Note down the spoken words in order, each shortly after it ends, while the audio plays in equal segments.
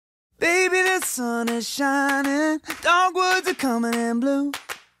sun is shining, dogwoods are coming in blue.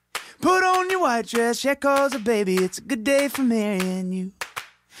 Put on your white dress, yeah, 'cause, baby, it's a good day for marrying you.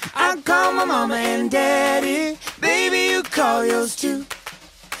 I call my mama and daddy, baby, you call yours too.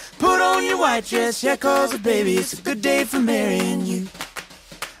 Put on your white dress, yeah, 'cause, baby, it's a good day for marrying you.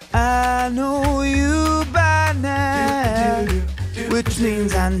 I know you by now, which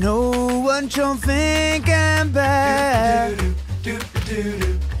means I know what you're thinking about.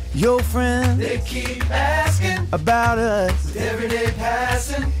 Your friends, they keep asking about us with every day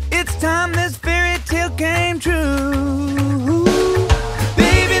passing. It's time this fairy tale came true.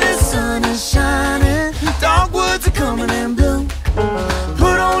 Baby, the sun is shining, dogwoods are coming in blue.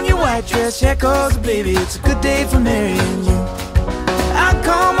 Put on your white dress, yeah, 'cause, baby, it's a good day for marrying you. I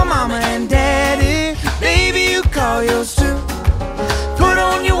call my mama and daddy, baby, you call yours too. Put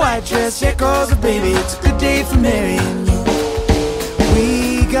on your white dress, yeah, 'cause, baby, it's a good day for marrying you.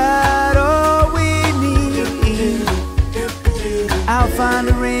 We got all we need. I'll find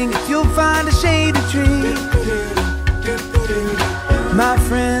a ring if you'll find a shady tree. My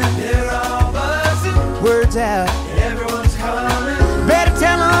friend, they're all buzzing, word's out, everyone's coming. Better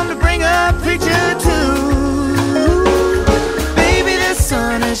tell them to bring a preacher too. Baby, the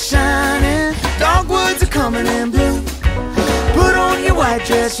sun is shining, dogwoods are coming in blue. Put on your white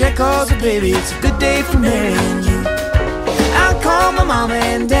dress, yeah, 'cause, baby, it's a good day for marrying you. I call my mama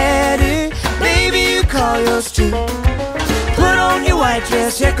and daddy, baby, you call yours too. Put on your white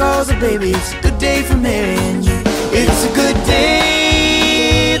dress, yeah, 'cause, baby, it's a good day for marrying you. It's a good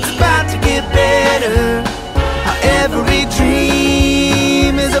day, it's about to get better. How every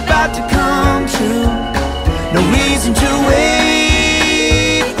dream is about to come true. No reason to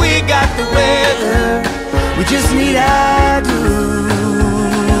wait, we got the weather, we just need our due.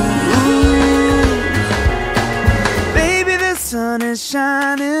 Sun is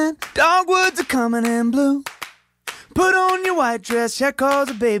shining, dogwoods are coming in blue. Put on your white dress, yeah,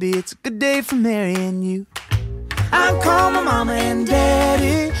 'cause, baby, it's a good day for marrying you. I call my mama and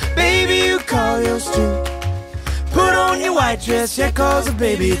daddy, baby, you call yours too. Put on your white dress, yeah, 'cause,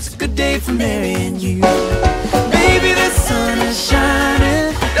 baby, it's a good day for marrying you. Baby, the sun is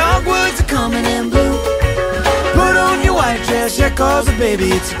shining, dogwoods are coming in blue. Put on your white dress, yeah, 'cause,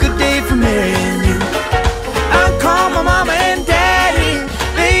 baby, it's a good day for marrying you. I call my mama